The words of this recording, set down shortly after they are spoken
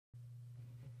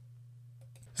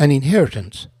An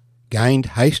inheritance gained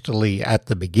hastily at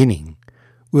the beginning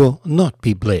will not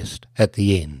be blessed at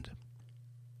the end.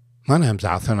 My name's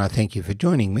Arthur and I thank you for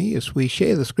joining me as we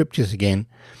share the scriptures again,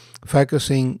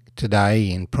 focusing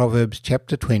today in Proverbs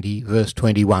chapter 20 verse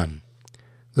 21,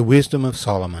 the wisdom of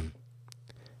Solomon.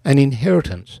 An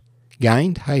inheritance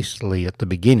gained hastily at the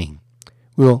beginning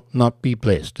will not be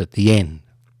blessed at the end.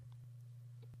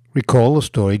 Recall the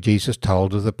story Jesus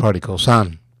told of the prodigal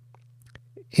son.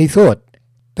 He thought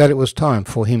that it was time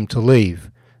for him to leave,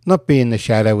 not be in the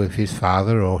shadow of his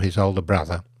father or his older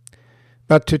brother,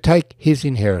 but to take his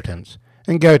inheritance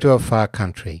and go to a far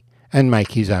country and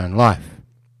make his own life.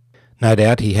 No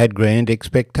doubt he had grand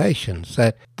expectations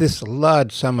that this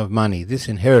large sum of money, this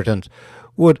inheritance,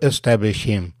 would establish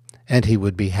him and he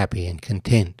would be happy and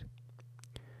content.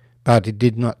 But it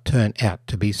did not turn out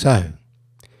to be so.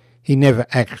 He never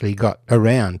actually got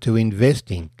around to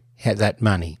investing that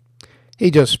money.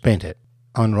 He just spent it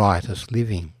on riotous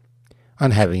living,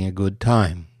 on having a good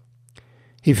time.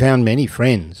 He found many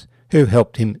friends who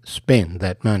helped him spend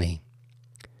that money.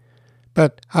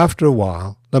 But after a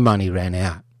while, the money ran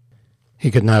out.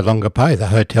 He could no longer pay the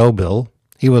hotel bill.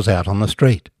 He was out on the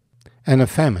street, and a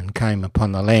famine came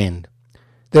upon the land.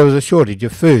 There was a shortage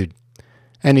of food,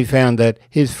 and he found that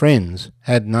his friends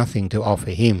had nothing to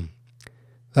offer him.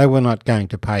 They were not going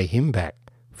to pay him back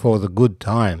for the good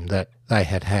time that they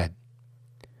had had.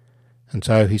 And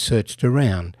so he searched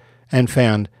around and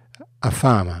found a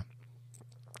farmer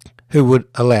who would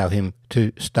allow him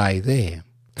to stay there.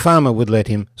 The farmer would let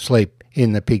him sleep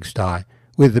in the pigsty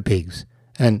with the pigs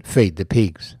and feed the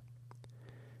pigs.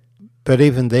 But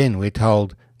even then we're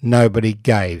told nobody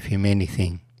gave him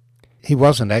anything. He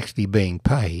wasn't actually being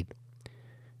paid.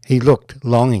 He looked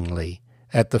longingly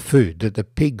at the food that the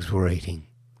pigs were eating,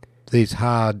 these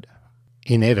hard,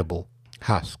 inedible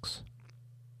husks.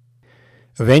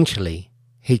 Eventually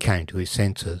he came to his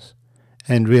senses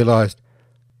and realised,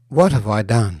 what have I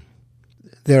done?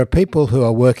 There are people who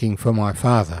are working for my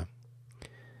father,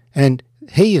 and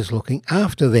he is looking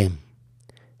after them.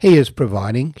 He is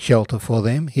providing shelter for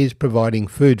them. He is providing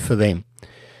food for them.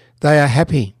 They are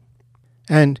happy.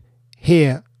 And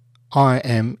here I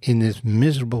am in this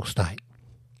miserable state.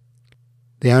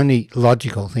 The only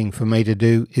logical thing for me to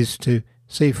do is to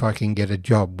see if I can get a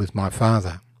job with my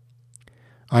father.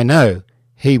 I know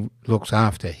he looks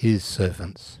after his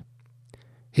servants.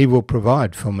 He will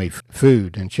provide for me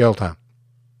food and shelter.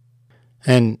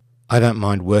 And I don't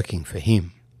mind working for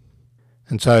him.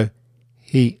 And so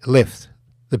he left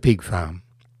the pig farm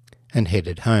and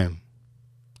headed home,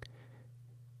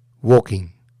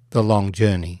 walking the long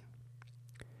journey.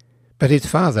 But his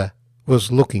father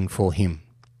was looking for him.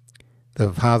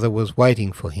 The father was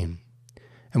waiting for him.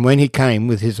 And when he came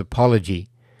with his apology,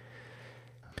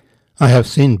 I have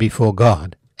sinned before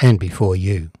God and before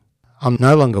you. I'm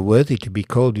no longer worthy to be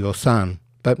called your son,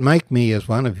 but make me as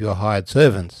one of your hired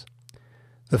servants.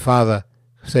 The father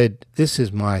said, this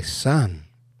is my son.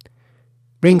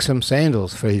 Bring some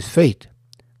sandals for his feet.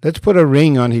 Let's put a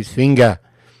ring on his finger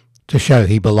to show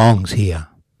he belongs here.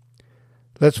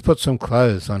 Let's put some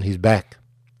clothes on his back.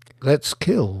 Let's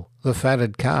kill the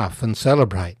fatted calf and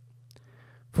celebrate.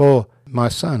 For my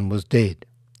son was dead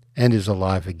and is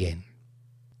alive again.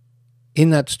 In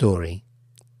that story,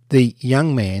 the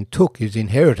young man took his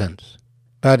inheritance,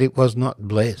 but it was not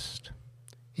blessed.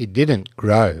 It didn't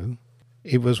grow.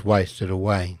 It was wasted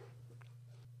away.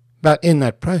 But in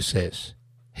that process,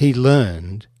 he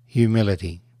learned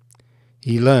humility.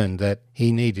 He learned that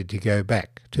he needed to go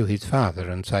back to his father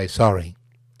and say sorry.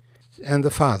 And the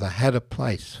father had a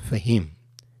place for him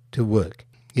to work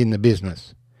in the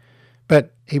business.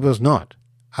 But he was not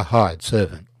a hired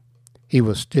servant. He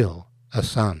was still a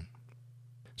son.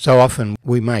 So often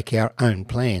we make our own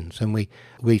plans and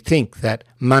we think that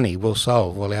money will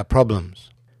solve all our problems.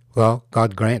 Well,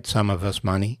 God grants some of us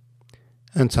money,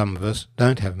 and some of us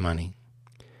don't have money.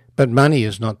 But money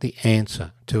is not the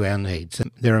answer to our needs.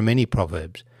 There are many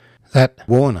proverbs that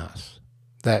warn us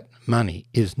that money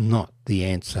is not the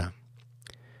answer.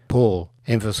 Paul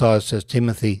emphasized to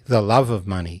Timothy, the love of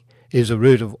money is a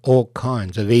root of all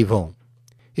kinds of evil.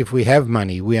 If we have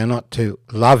money, we are not to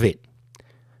love it,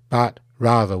 but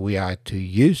rather we are to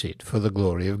use it for the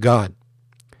glory of God,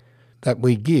 that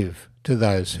we give to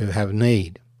those who have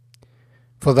need.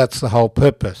 For that's the whole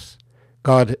purpose.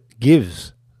 God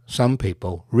gives some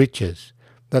people riches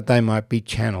that they might be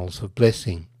channels of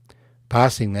blessing,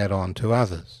 passing that on to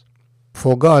others.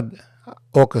 For God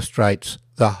orchestrates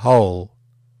the whole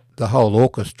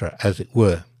orchestra, as it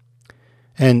were,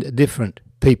 and different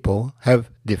people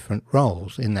have different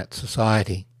roles in that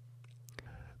society.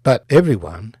 But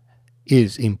everyone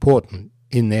is important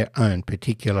in their own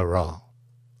particular role.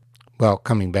 Well,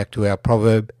 coming back to our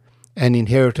proverb, an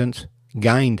inheritance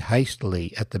gained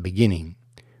hastily at the beginning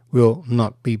will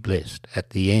not be blessed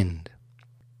at the end.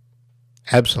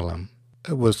 Absalom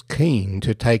was keen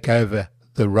to take over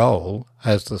the role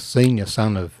as the senior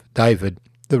son of David,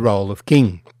 the role of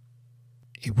king.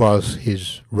 It was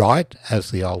his right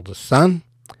as the oldest son,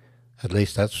 at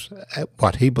least that's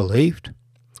what he believed,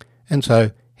 and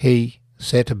so he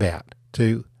set about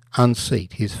to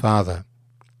unseat his father.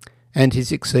 And he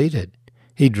succeeded.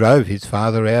 He drove his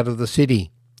father out of the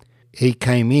city. He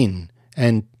came in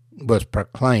and was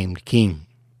proclaimed king.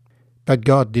 But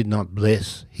God did not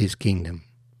bless his kingdom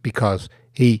because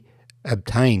he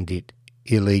obtained it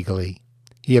illegally.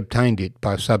 He obtained it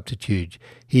by subterfuge.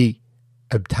 He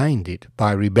obtained it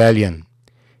by rebellion.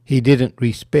 He didn't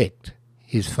respect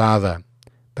his father,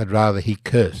 but rather he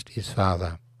cursed his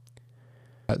father.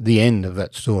 At the end of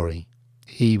that story,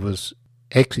 he was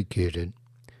executed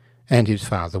and his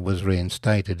father was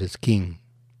reinstated as king.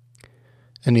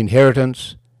 An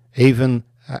inheritance, even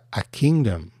a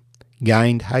kingdom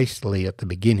gained hastily at the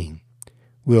beginning,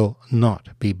 will not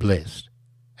be blessed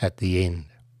at the end.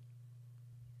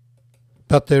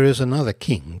 But there is another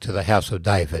king to the house of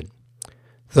David,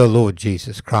 the Lord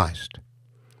Jesus Christ,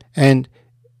 and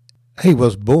he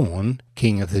was born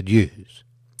King of the Jews.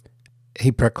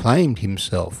 He proclaimed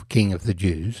himself King of the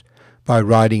Jews by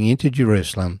riding into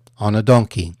Jerusalem on a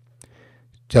donkey,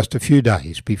 just a few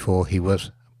days before he was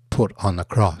put on the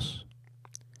cross.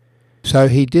 So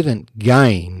he didn't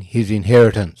gain his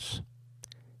inheritance.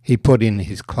 He put in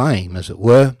his claim, as it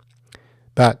were,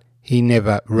 but he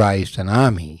never raised an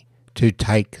army to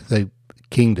take the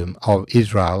kingdom of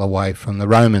Israel away from the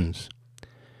Romans.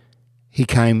 He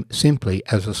came simply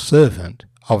as a servant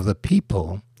of the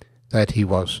people that he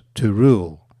was to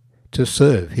rule, to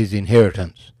serve his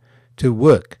inheritance, to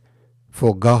work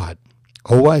for God,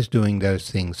 always doing those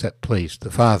things that pleased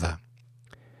the Father.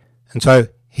 And so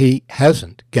he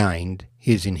hasn't gained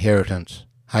his inheritance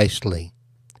hastily.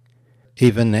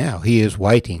 Even now he is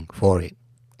waiting for it,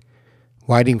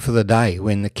 waiting for the day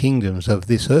when the kingdoms of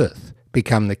this earth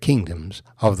become the kingdoms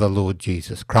of the Lord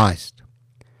Jesus Christ.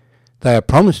 They are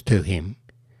promised to him,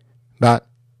 but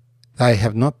they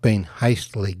have not been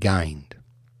hastily gained.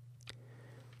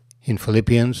 In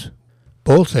Philippians,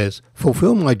 Paul says,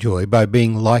 "Fulfill my joy by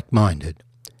being like-minded,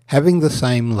 having the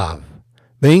same love,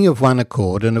 being of one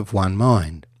accord and of one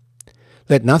mind.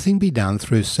 Let nothing be done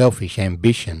through selfish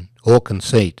ambition or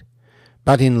conceit,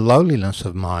 but in lowliness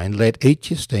of mind let each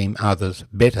esteem others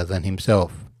better than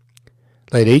himself.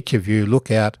 Let each of you look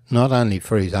out not only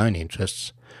for his own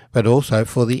interests, but also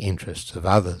for the interests of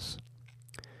others.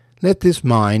 Let this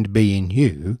mind be in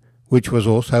you, which was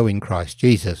also in Christ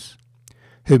Jesus,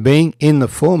 who being in the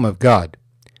form of God,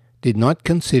 did not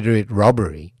consider it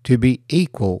robbery to be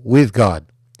equal with God,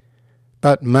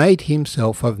 but made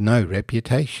himself of no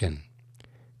reputation,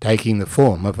 taking the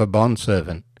form of a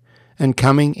bondservant, and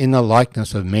coming in the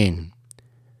likeness of men.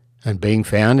 And being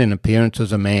found in appearance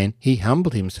as a man, he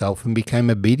humbled himself and became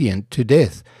obedient to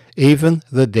death, even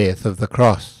the death of the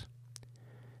cross.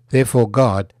 Therefore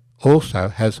God also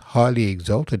has highly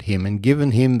exalted him and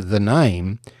given him the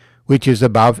name which is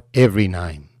above every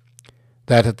name,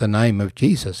 that at the name of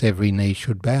Jesus every knee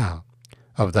should bow,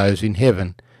 of those in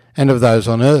heaven, and of those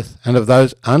on earth, and of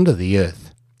those under the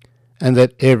earth, and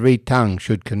that every tongue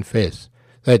should confess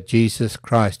that Jesus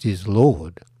Christ is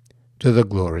Lord, to the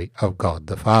glory of God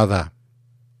the Father."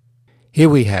 Here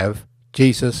we have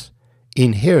Jesus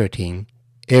inheriting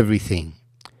everything,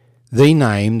 the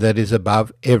name that is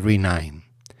above every name,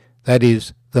 that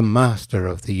is the Master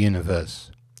of the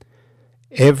universe.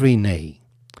 Every knee,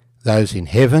 those in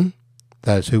heaven,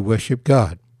 those who worship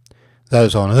God,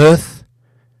 those on earth,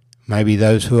 maybe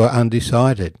those who are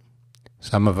undecided.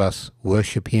 Some of us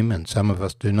worship him and some of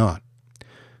us do not.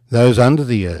 Those under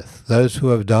the earth, those who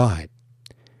have died,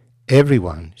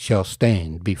 everyone shall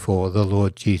stand before the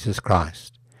Lord Jesus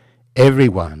Christ.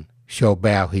 Everyone shall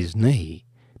bow his knee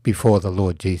before the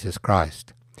Lord Jesus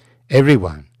Christ.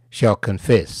 Everyone shall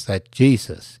confess that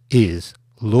Jesus is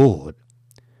Lord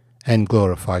and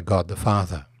glorify God the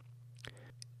Father.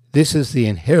 This is the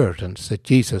inheritance that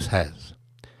Jesus has,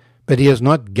 but he has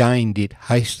not gained it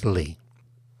hastily.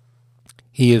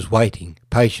 He is waiting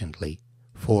patiently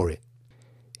for it.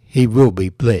 He will be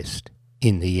blessed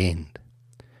in the end.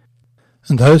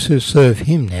 And those who serve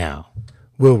him now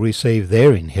will receive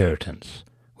their inheritance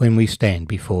when we stand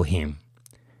before him.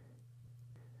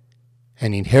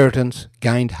 An inheritance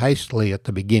gained hastily at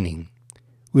the beginning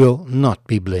will not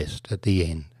be blessed at the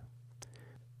end.